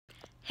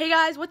Hey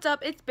guys, what's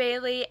up? It's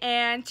Bailey,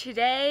 and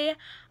today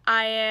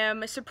I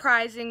am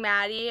surprising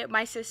Maddie,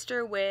 my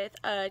sister, with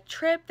a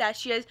trip that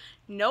she has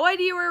no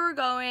idea where we're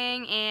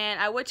going, and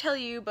I would tell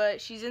you,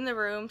 but she's in the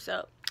room,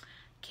 so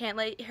can't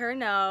let her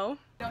know.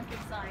 Don't give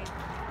sign.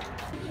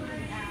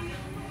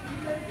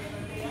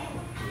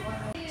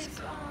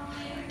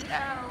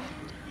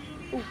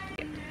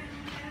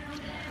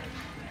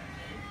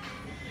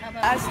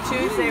 Last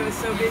Tuesday was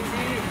so busy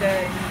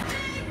that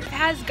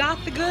Has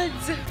got the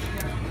goods.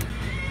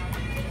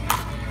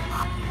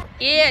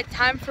 Yeah,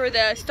 time for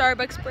the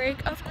Starbucks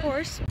break, of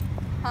course.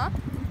 Huh?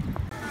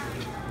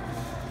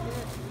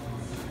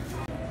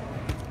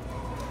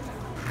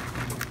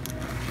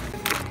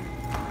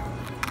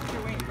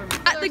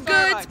 At the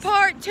goods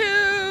part 2.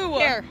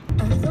 Here.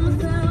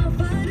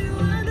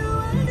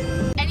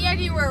 Any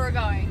idea where we're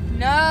going?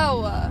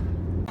 No.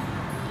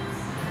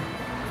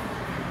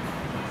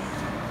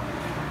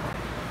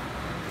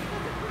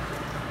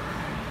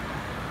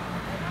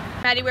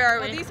 Maddie, where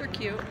are we? These are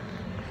cute.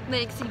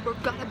 Lexi, we're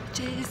gonna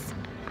bitches.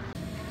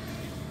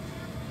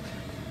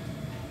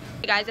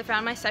 Hey guys, I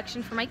found my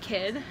section for my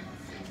kid.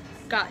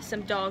 Got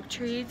some dog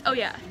treats. Oh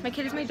yeah, my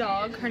kid is my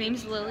dog. Her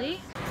name's Lily.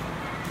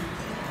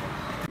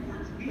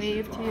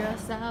 Wave to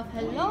yourself,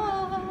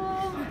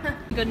 hello.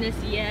 Goodness,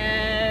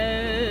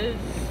 yes.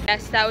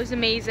 Yes, that was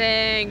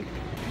amazing.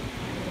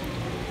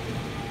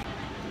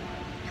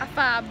 High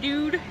five,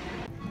 dude.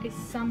 It's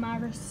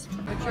Samaris.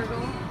 What's your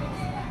goal?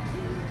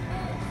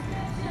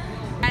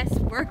 Yes,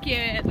 work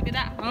it. Look at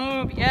that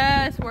hump.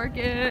 Yes, work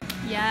it.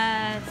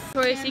 Yes.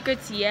 Victoria's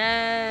Secrets,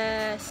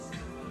 yes.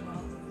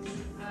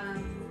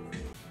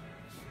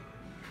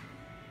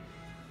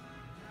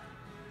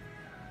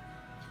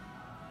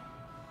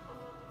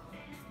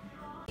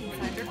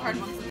 Find your card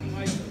once.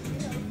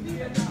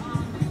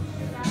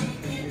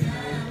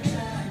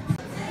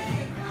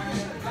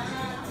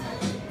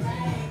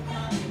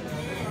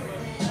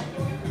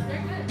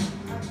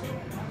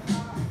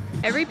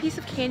 Every piece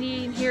of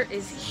candy in here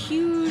is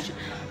huge.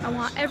 I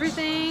want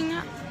everything,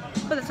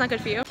 but that's not good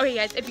for you. Okay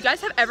guys, if you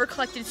guys have ever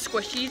collected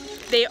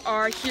squishies, they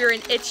are here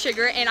in It's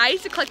Sugar, and I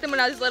used to collect them when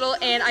I was little,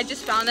 and I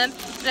just found them,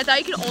 and I thought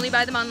you could only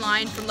buy them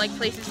online from like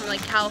places from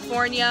like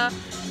California.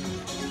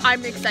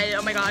 I'm excited,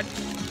 oh my god.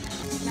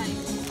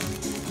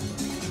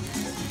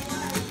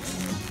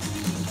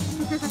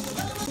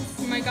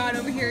 Oh my god,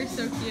 over here is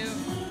so cute.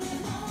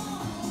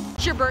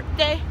 It's your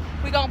birthday.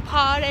 We gon'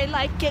 party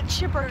like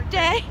it's your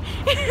birthday.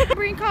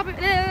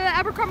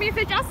 Abercrombie &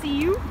 Fitch, I'll see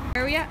you.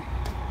 Where are we at?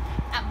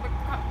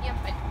 Abercrombie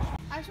 & Fitch.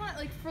 I just want it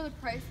like for the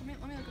price. Let me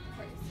look at the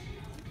price.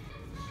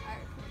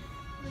 Alright,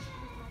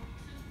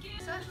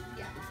 cool. So,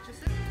 yeah, just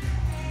this.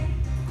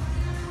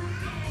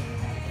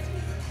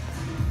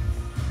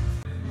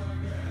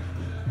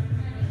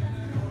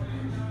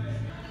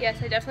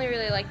 Yes, I definitely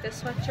really like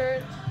this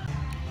sweatshirt.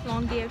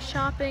 Long day of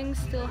shopping,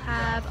 still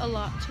have a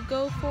lot to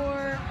go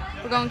for.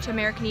 We're going to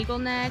American Eagle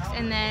next,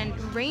 and then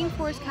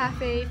Rainforest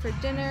Cafe for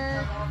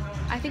dinner.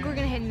 I think we're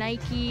gonna hit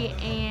Nike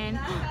and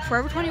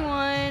Forever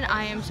 21.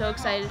 I am so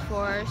excited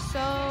for, so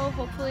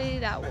hopefully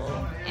that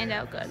will end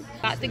out good.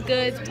 Got the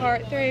goods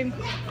part 3.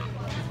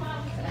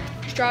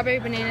 Strawberry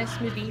banana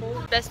smoothie.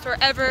 Best store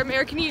ever,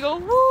 American Eagle,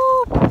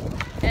 woo!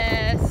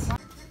 Yes.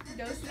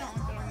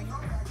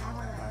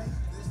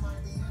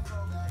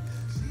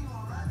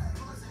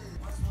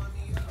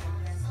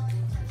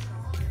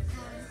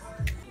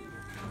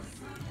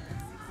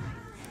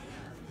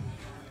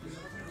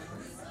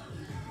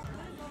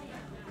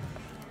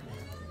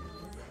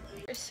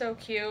 They're so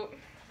cute.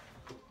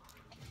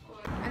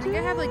 I think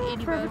I have like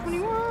 80 Forever bucks.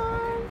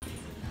 21.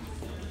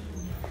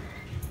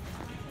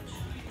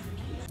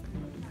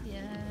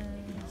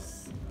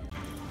 Yes.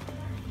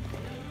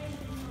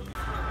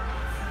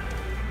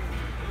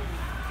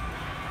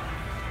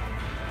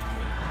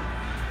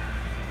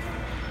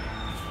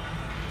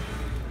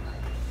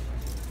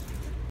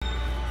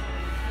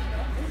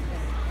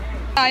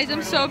 Guys,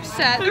 I'm so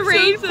upset. The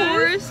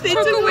rainforest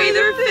took away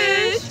their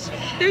fish.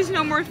 There's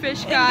no more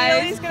fish,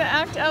 guys. Bailey's gonna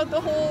act out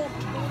the whole.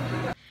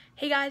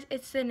 Hey guys,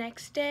 it's the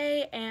next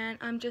day, and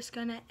I'm just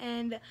gonna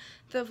end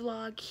the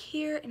vlog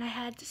here. And I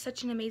had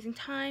such an amazing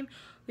time.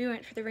 We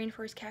went for the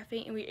Rainforest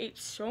Cafe, and we ate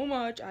so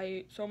much. I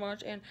ate so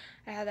much, and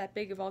I had that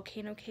big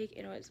volcano cake,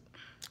 and it was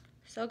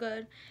so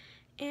good.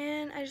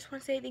 And I just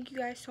want to say thank you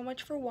guys so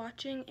much for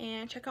watching,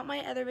 and check out my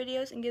other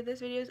videos, and give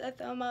this video a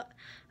thumb up.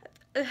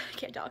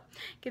 Can't talk.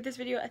 Give this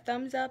video a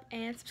thumbs up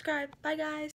and subscribe. Bye guys.